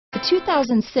The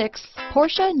 2006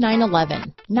 Porsche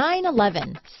 911.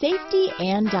 911, safety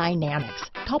and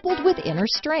dynamics, coupled with inner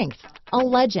strength, a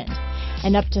legend.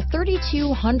 And up to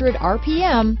 3,200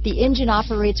 RPM, the engine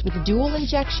operates with dual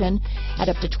injection. At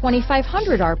up to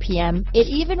 2,500 RPM, it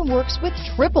even works with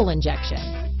triple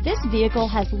injection. This vehicle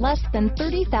has less than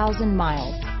 30,000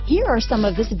 miles. Here are some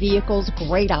of this vehicle's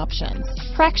great options: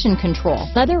 traction control,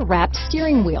 leather-wrapped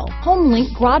steering wheel,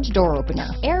 HomeLink garage door opener,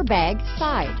 airbag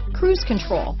side, cruise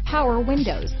control, power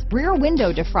windows, rear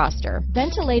window defroster,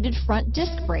 ventilated front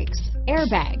disc brakes,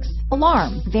 airbags,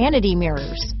 alarm, vanity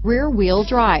mirrors, rear wheel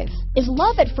drive. Is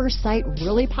love at first sight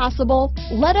really possible?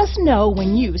 Let us know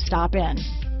when you stop in.